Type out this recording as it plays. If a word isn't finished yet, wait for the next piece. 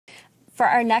For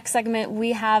our next segment,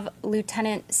 we have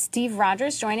Lieutenant Steve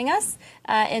Rogers joining us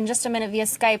in just a minute via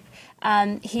Skype.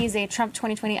 He's a Trump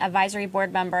 2020 Advisory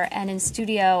Board member, and in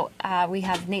studio we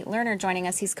have Nate Lerner joining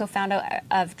us. He's co-founder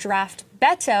of Draft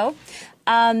Beto.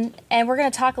 And we're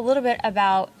going to talk a little bit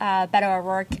about Beto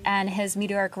O'Rourke and his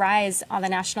meteoric rise on the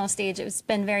national stage. It's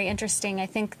been very interesting. I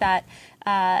think that,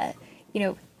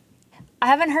 I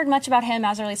haven't heard much about him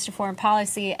as it relates to foreign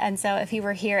policy, and so if he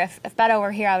were here, if Beto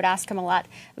were here, I would ask him a lot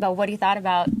about what he thought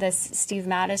about this Steve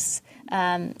Mattis,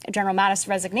 General Mattis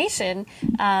resignation.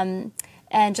 And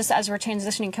just as we're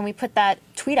transitioning, can we put that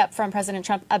tweet up from President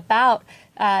Trump about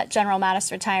General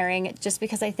Mattis retiring, just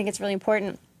because I think it's really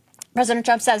important. President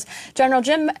Trump says, General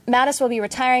Jim Mattis will be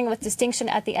retiring with distinction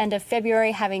at the end of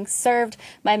February, having served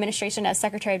my administration as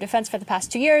Secretary of Defense for the past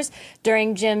 2 years.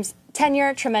 During Jim's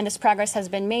tenure, tremendous progress has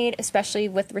been made, especially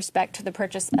with respect to the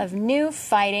purchase of new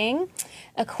fighting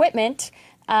equipment.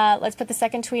 Let's put the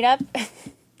second tweet up.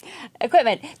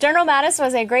 Equipment. General Mattis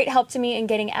was a great help to me in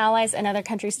getting allies and other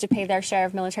countries to pay their share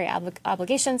of military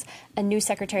obligations. A new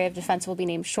Secretary of Defense will be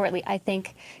named shortly. I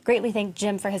greatly thank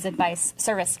Jim for his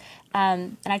service.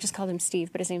 And I just called him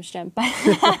Steve, but his name's Jim.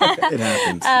 It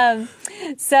happens.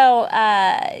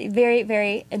 Very,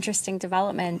 very interesting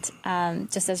development,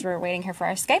 just as we're waiting here for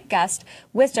our Skype guest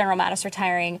with General Mattis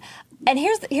retiring. And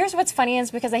here's what's funny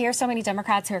is because I hear so many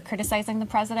Democrats who are criticizing the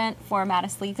president for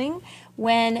Mattis leaving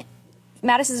when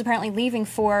Mattis is apparently leaving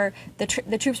for the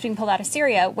troops being pulled out of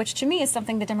Syria, which to me is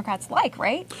something the Democrats like,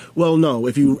 right? Well, no.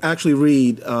 If you actually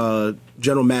read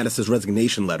General Mattis's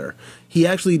resignation letter, he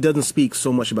actually doesn't speak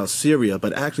so much about Syria,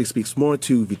 but actually speaks more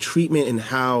to the treatment and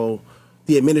how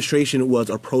the administration was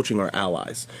approaching our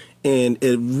allies. And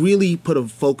it really put a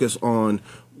focus on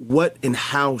what and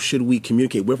how should we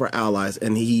communicate with our allies.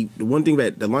 And the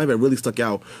line that really stuck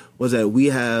out was that we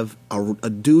have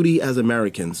a duty as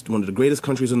Americans, one of the greatest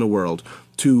countries in the world,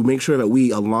 to make sure that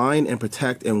we align and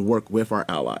protect and work with our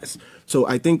allies. So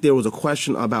I think there was a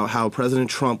question about how President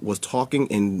Trump was talking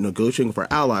and negotiating with our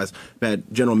allies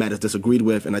that General Mattis disagreed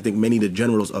with, and I think many of the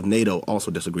generals of NATO also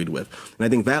disagreed with. And I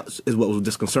think that is what was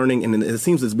disconcerting, and it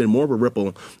seems there's been more of a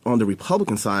ripple on the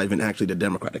Republican side than actually the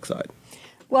Democratic side.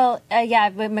 Well,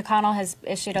 McConnell has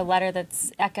issued a letter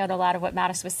that's echoed a lot of what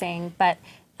Mattis was saying, but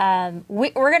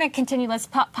we're going to continue. Let's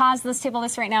pause this, table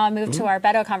this right now, and move to our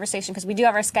Beto conversation because we do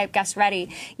have our Skype guest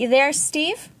ready. You there,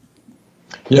 Steve?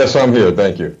 Yes, I'm here.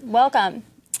 Thank you. Welcome.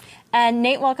 And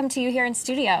Nate, welcome to you here in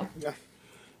studio. Yeah.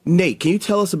 Nate, can you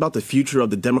tell us about the future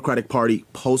of the Democratic Party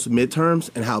post-midterms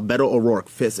and how Beto O'Rourke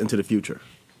fits into the future?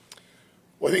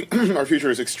 Well, I think our future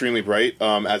is extremely bright,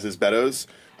 as is Beto's.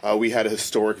 We had a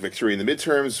historic victory in the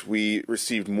midterms. We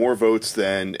received more votes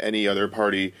than any other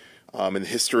party in the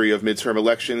history of midterm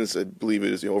elections. I believe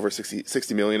it is over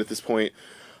 60 million at this point.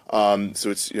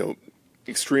 So it's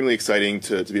extremely exciting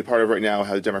to be a part of right now.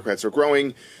 How the Democrats are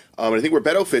growing, and I think where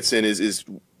Beto fits in is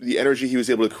the energy he was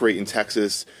able to create in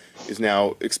Texas is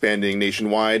now expanding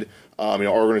nationwide. Our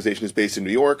organization is based in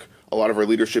New York. A lot of our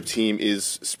leadership team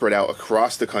is spread out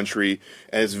across the country,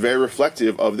 and it's very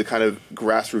reflective of the kind of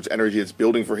grassroots energy it's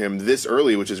building for him this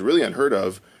early, which is really unheard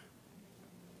of.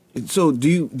 So do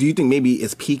you think maybe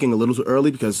it's peaking a little too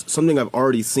early? Because something I've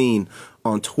already seen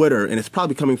on Twitter, and it's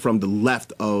probably coming from the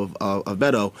left of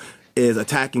Beto, is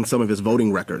attacking some of his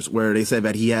voting records, where they said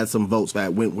that he had some votes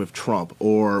that went with Trump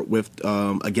or with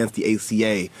against the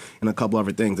ACA and a couple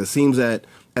other things. It seems that,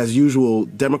 as usual,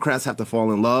 Democrats have to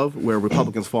fall in love where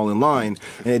Republicans fall in line,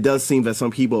 and it does seem that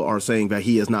some people are saying that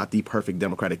he is not the perfect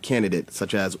Democratic candidate,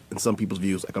 such as, in some people's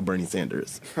views, like a Bernie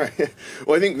Sanders. Right.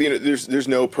 Well, I think there's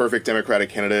no perfect Democratic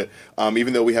candidate,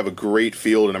 even though we have a great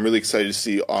field, and I'm really excited to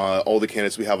see all the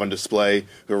candidates we have on display.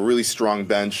 We have a really strong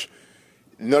bench.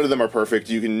 None of them are perfect.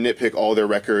 You can nitpick all their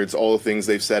records, all the things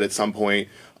they've said at some point.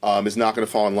 Is not going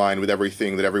to fall in line with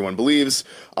everything that everyone believes.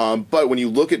 But when you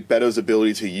look at Beto's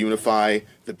ability to unify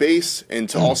the base and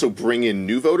to also bring in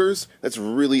new voters, that's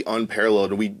really unparalleled.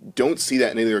 And we don't see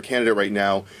that in any other candidate right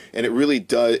now. And it really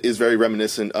is very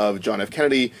reminiscent of John F.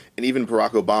 Kennedy and even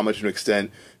Barack Obama to an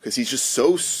extent, because he's just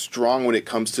so strong when it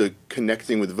comes to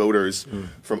connecting with voters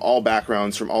from all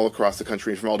backgrounds, from all across the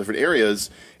country, and from all different areas.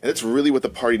 And that's really what the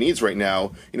party needs right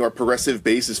now. Our progressive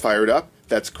base is fired up.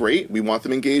 That's great. We want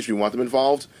them engaged. We want them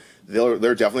involved.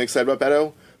 They're definitely excited about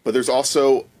Beto. But there's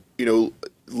also,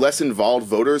 less involved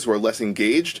voters who are less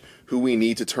engaged, who we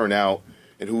need to turn out,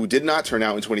 and who did not turn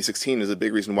out in 2016 is a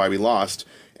big reason why we lost.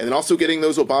 and then also getting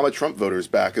those Obama-Trump voters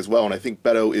back as well. And I think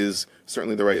Beto is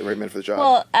certainly the right man for the job.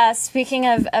 Well, speaking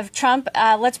of Trump,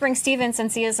 let's bring Steve in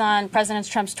since he is on President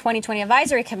Trump's 2020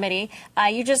 Advisory Committee.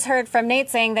 You just heard from Nate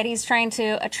saying that he's trying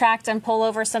to attract and pull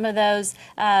over some of those,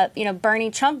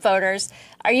 Bernie Trump voters.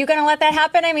 Are you going to let that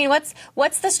happen? I mean,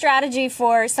 what's the strategy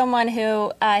for someone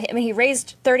who, he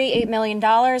raised $38 million.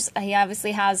 He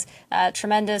obviously has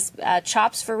tremendous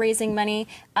chops for raising money.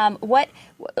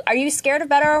 Are you scared of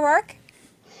Beto O'Rourke?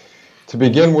 To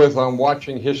begin with, I'm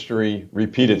watching history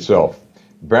repeat itself.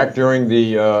 Back during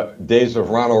the days of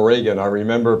Ronald Reagan, I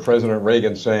remember President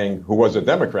Reagan saying, who was a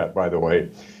Democrat, by the way,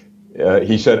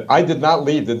 he said, "I did not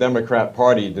leave the Democrat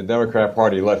Party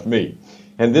left me."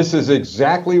 And this is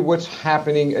exactly what's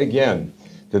happening again.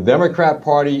 The Democrat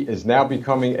Party is now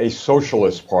becoming a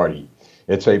socialist party.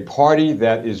 It's a party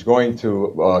that is going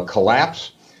to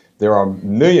collapse. There are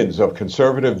millions of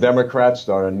conservative Democrats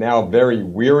that are now very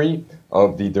weary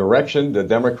of the direction the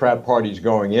Democrat Party is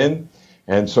going in.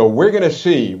 And so we're going to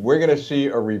see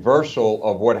a reversal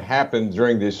of what happened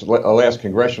during these last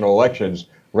congressional elections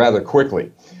rather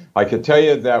quickly. I can tell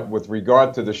you that with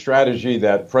regard to the strategy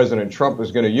that President Trump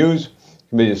is going to use,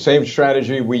 it'll be the same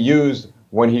strategy we used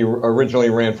when he originally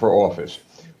ran for office.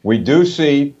 We do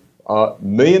see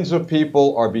millions of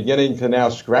people are beginning to now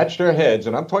scratch their heads,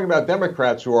 and I'm talking about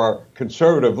Democrats who are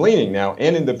conservative leaning now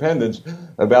and independents,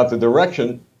 about the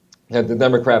direction that the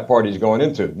Democrat Party is going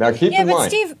into. Now, keep in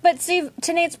mind. Steve,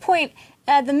 to Nate's point,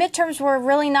 the midterms were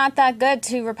really not that good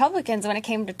to Republicans when it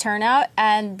came to turnout,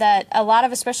 and that a lot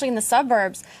of, especially in the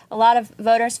suburbs, a lot of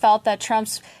voters felt that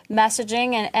Trump's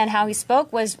messaging and how he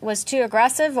spoke was too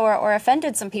aggressive or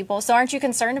offended some people. So aren't you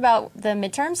concerned about the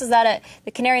midterms? Is that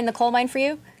the canary in the coal mine for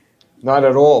you? Not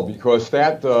at all, because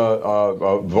that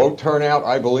vote turnout,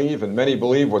 I believe, and many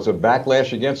believe, was a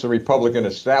backlash against the Republican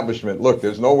establishment. Look,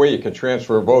 there's no way you can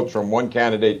transfer votes from one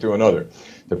candidate to another.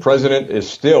 The president is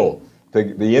still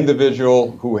the individual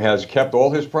who has kept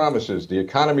all his promises. The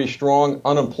economy's strong,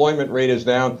 unemployment rate is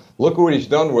down. Look what he's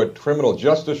done with criminal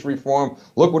justice reform.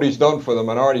 Look what he's done for the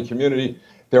minority community.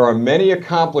 There are many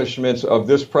accomplishments of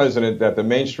this president that the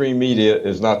mainstream media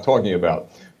is not talking about.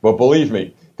 But believe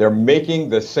me, they're making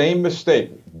the same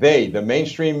mistake. The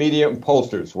mainstream media and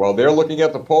pollsters, while they're looking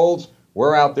at the polls,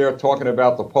 we're out there talking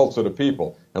about the pulse of the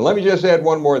people. And let me just add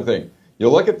one more thing. You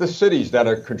look at the cities that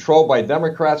are controlled by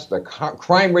Democrats, the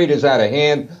crime rate is out of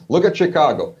hand. Look at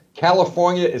Chicago.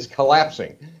 California is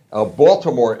collapsing.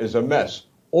 Baltimore is a mess.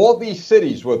 All these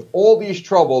cities with all these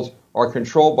troubles are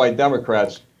controlled by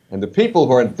Democrats, and the people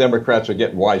who are Democrats are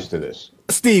getting wise to this.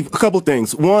 Steve, a couple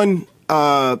things. One,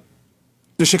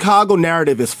 the Chicago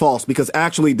narrative is false, because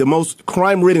actually the most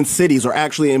crime-ridden cities are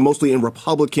actually mostly in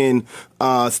Republican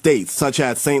states, such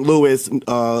as St. Louis,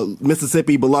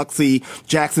 Mississippi, Biloxi,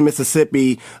 Jackson,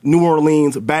 Mississippi, New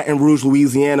Orleans, Baton Rouge,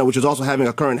 Louisiana, which is also having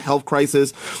a current health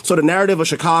crisis. So the narrative of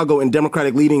Chicago and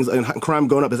Democratic leanings and crime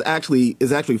going up is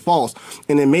actually false.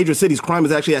 And in major cities, crime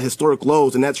is actually at historic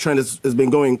lows, and that trend has been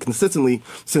going consistently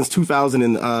since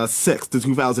 2006 to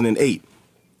 2008.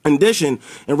 In addition,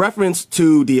 in reference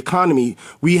to the economy,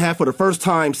 we have, for the first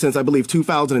time since, I believe,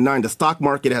 2009, the stock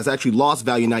market has actually lost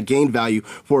value, not gained value,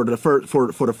 for the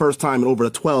first time in over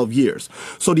 12 years.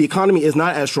 So the economy is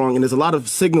not as strong, and there's a lot of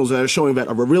signals that are showing that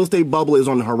a real estate bubble is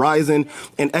on the horizon,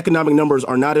 and economic numbers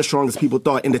are not as strong as people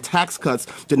thought, and the tax cuts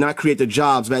did not create the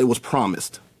jobs that it was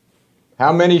promised.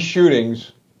 How many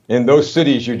shootings in those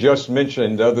cities you just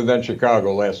mentioned, other than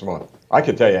Chicago, last month? I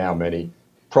could tell you how many.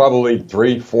 Probably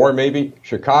 3, 4, maybe.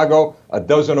 Chicago, a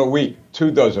dozen a week,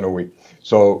 2 dozen a week.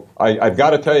 So I've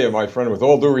got to tell you, my friend, with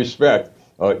all due respect,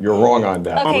 you're wrong on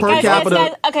that. Okay,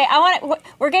 guys, okay,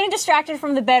 we're getting distracted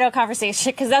from the Beto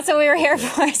conversation, because that's what we were here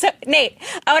for. So, Nate,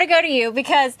 I want to go to you,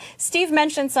 because Steve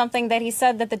mentioned something that he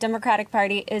said that the Democratic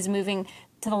Party is moving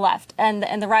to the left, and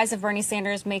the rise of Bernie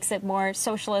Sanders makes it more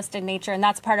socialist in nature, and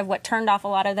that's part of what turned off a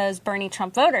lot of those Bernie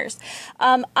Trump voters.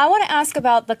 I want to ask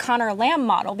about the Connor Lamb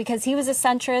model, because he was a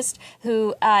centrist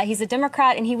who he's a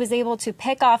Democrat, and he was able to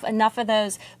pick off enough of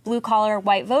those blue-collar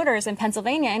white voters in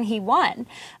Pennsylvania, and he won.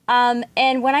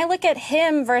 And when I look at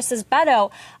him versus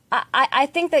Beto, I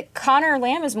think that Connor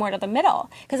Lamb is more to the middle,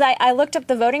 because I looked up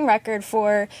the voting record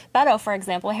for Beto, for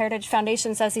example. Heritage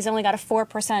Foundation says he's only got a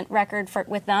 4% record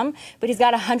with them, but he's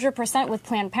got 100% with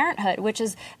Planned Parenthood, which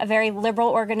is a very liberal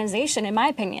organization, in my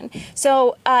opinion.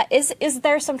 So is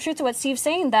there some truth to what Steve's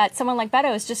saying, that someone like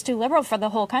Beto is just too liberal for the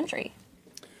whole country?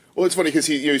 Well, it's funny because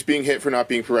he's being hit for not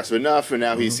being progressive enough, and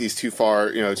now he's too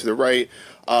far to the right.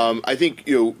 I think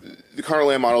the Connor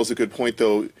Lamb model is a good point,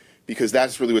 though, because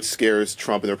that's really what scares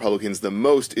Trump and the Republicans the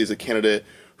most, is a candidate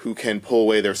who can pull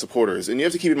away their supporters. And you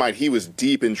have to keep in mind, he was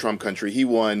deep in Trump country. He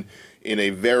won in a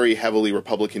very heavily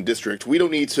Republican district. We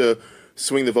don't need to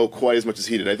swing the vote quite as much as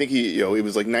he did. I think it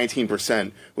was like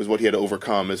 19% was what he had to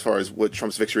overcome as far as what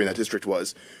Trump's victory in that district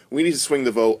was. We need to swing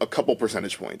the vote a couple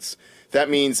percentage points. That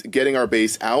means getting our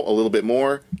base out a little bit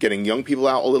more, getting young people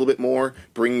out a little bit more,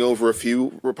 bringing over a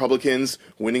few Republicans,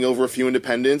 winning over a few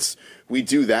independents. We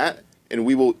do that, and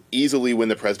we will easily win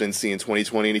the presidency in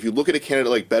 2020. And if you look at a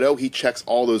candidate like Beto, he checks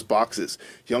all those boxes.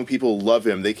 Young people love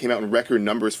him. They came out in record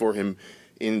numbers for him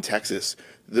in Texas.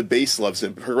 The base loves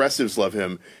him. Progressives love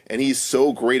him. And he's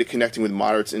so great at connecting with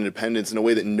moderates and independents in a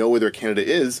way that no other candidate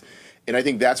is. And I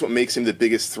think that's what makes him the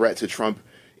biggest threat to Trump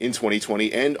in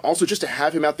 2020. And also just to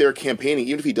have him out there campaigning,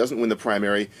 even if he doesn't win the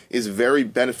primary, is very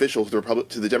beneficial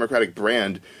to the Democratic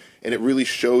brand. And it really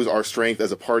shows our strength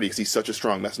as a party because he's such a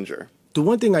strong messenger. The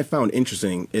one thing I found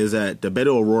interesting is that the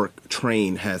Beto O'Rourke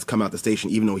train has come out the station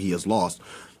even though he has lost.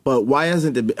 But why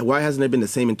hasn't there been the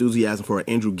same enthusiasm for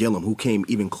Andrew Gillum, who came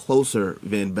even closer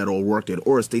than Beto O'Rourke did,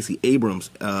 or Stacey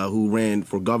Abrams, who ran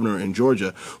for governor in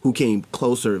Georgia, who came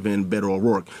closer than Beto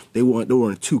O'Rourke? They were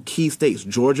in two key states,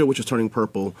 Georgia, which is turning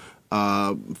purple,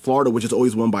 Florida, which is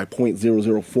always won by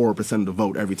 0.004% of the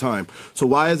vote every time. So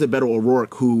why is it Beto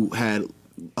O'Rourke, who had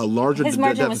a larger deficit?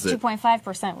 His margin was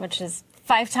 2.5%, which is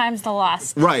 5 times the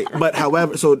loss. Right, but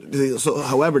however,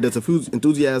 however, there's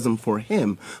enthusiasm for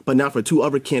him, but not for two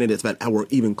other candidates that were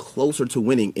even closer to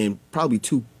winning in probably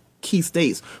two key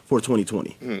states for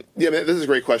 2020. Mm-hmm. Yeah, man, this is a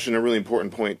great question, a really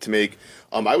important point to make.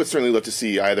 I would certainly love to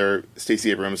see either Stacey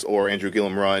Abrams or Andrew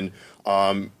Gillum run.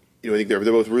 I think they're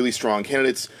both really strong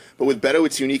candidates. But with Beto,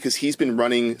 it's unique because he's been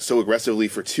running so aggressively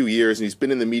for 2 years, and he's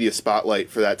been in the media spotlight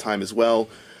for that time as well.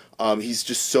 He's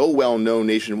just so well known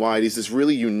nationwide. He's this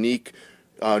really unique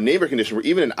name recognition where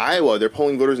even in Iowa, they're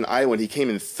polling voters in Iowa, and he came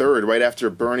in third right after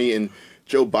Bernie and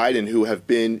Joe Biden, who have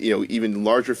been even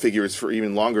larger figures for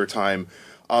even longer time.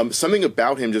 Something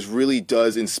about him just really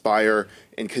does inspire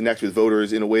and connect with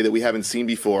voters in a way that we haven't seen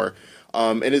before.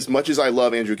 And as much as I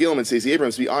love Andrew Gillum and Stacey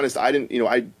Abrams, to be honest,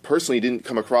 I personally didn't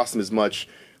come across them as much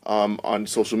on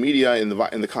social media in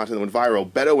the content that went viral.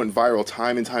 Beto went viral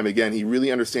time and time again. He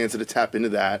really understands how to tap into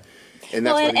that. And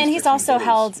that's he's also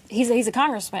held, he's a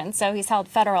congressman, so he's held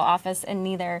federal office, and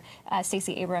neither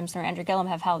Stacey Abrams nor Andrew Gillum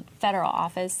have held federal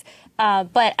office.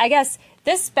 But I guess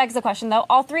this begs the question, though,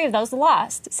 all three of those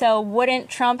lost. So wouldn't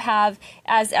Trump have,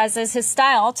 as is his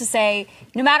style, to say,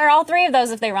 no matter all three of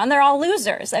those, if they run, they're all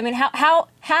losers? I mean, how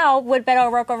would Beto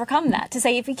O'Rourke overcome that? To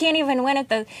say, if he can't even win at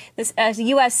this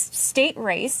U.S. state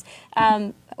race,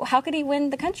 how could he win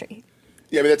the country?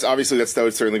 Yeah, I mean, that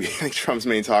would certainly be Trump's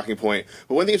main talking point.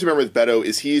 But one thing to remember with Beto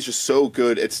is he's just so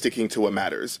good at sticking to what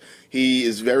matters. He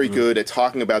is very good at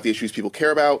talking about the issues people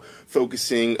care about,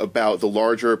 focusing about the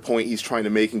larger point he's trying to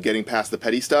make and getting past the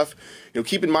petty stuff.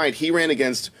 Keep in mind, he ran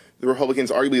against the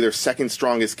Republicans, arguably their second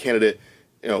strongest candidate,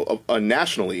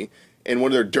 nationally, and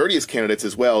one of their dirtiest candidates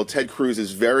as well. Ted Cruz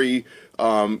is very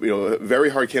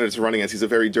hard candidate to run against. He's a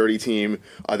very dirty team.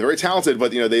 They're very talented, but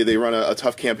they run a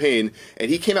tough campaign. And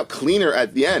he came out cleaner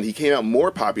at the end. He came out more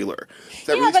popular.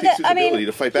 That really speaks to his ability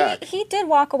to fight back. He did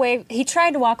walk away. He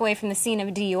tried to walk away from the scene of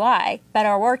a DUI.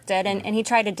 Beto O'Rourke did, and he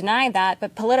tried to deny that.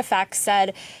 But PolitiFact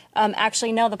said,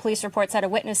 actually, no, the police report said a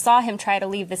witness saw him try to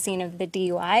leave the scene of the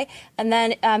DUI. And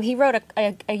then he wrote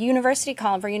a university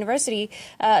column for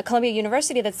Columbia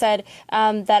University that said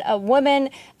that a woman,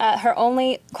 her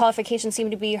only qualification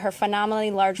seemed to be her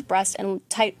phenomenally large breast and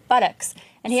tight buttocks.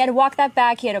 And he had to walk that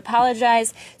back. He had to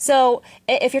apologize. So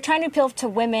if you're trying to appeal to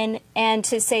women and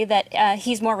to say that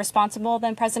he's more responsible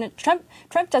than President Trump,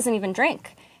 Trump doesn't even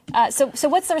drink. So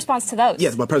what's the response to those?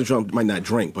 Yes, but President Trump might not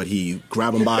drink, but he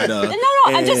grabbed him by the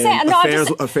I'm just saying.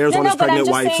 Affairs on his pregnant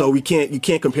wife. So you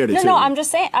can't compare the two. No, I'm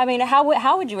just saying. I mean,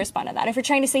 how would you respond to that? If you're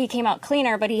trying to say he came out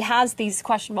cleaner, but he has these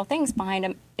questionable things behind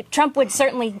him, Trump would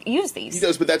certainly use these. He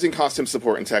does, but that didn't cost him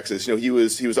support in Texas. He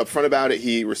was upfront about it.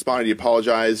 He responded. He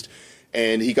apologized,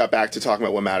 and he got back to talking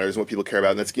about what matters and what people care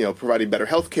about. And that's providing better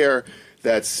health care.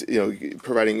 That's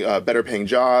providing better paying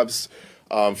jobs,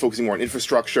 focusing more on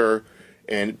infrastructure,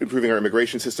 and improving our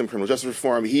immigration system, criminal justice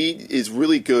reform. He is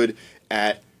really good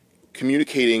at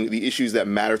communicating the issues that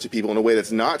matter to people in a way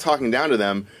that's not talking down to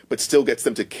them, but still gets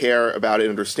them to care about it and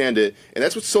understand it. And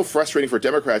that's what's so frustrating for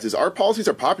Democrats is our policies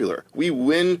are popular. We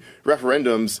win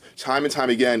referendums time and time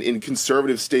again in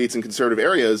conservative states and conservative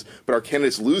areas, but our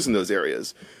candidates lose in those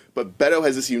areas. But Beto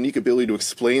has this unique ability to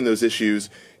explain those issues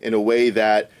in a way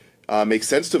that makes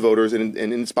sense to voters and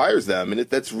inspires them. And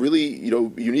that's really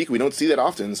unique. We don't see that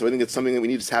often. So I think it's something that we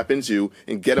need to tap into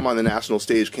and get him on the national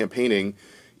stage campaigning,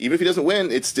 even if he doesn't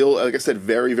win, it's still, like I said,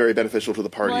 very, very beneficial to the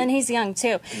party. Well, and he's young,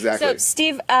 too. Exactly. So,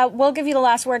 Steve, we'll give you the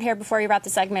last word here before you wrap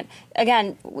the segment.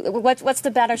 Again, what's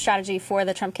the better strategy for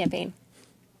the Trump campaign?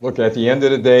 Look, at the end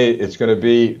of the day, it's going to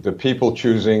be the people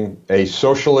choosing a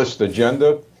socialist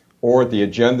agenda or the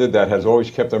agenda that has always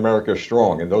kept America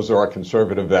strong, and those are our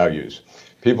conservative values.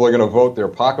 People are going to vote their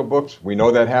pocketbooks. We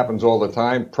know that happens all the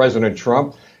time. President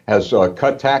Trump has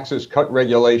cut taxes, cut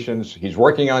regulations. He's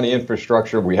working on the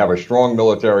infrastructure. We have a strong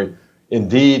military.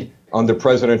 Indeed, under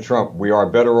President Trump, we are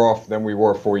better off than we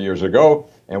were 4 years ago,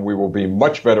 and we will be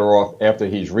much better off after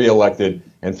he's reelected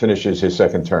and finishes his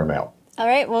second term out. All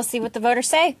right, we'll see what the voters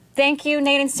say. Thank you,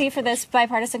 Nate and Steve, for this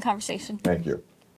bipartisan conversation. Thank you.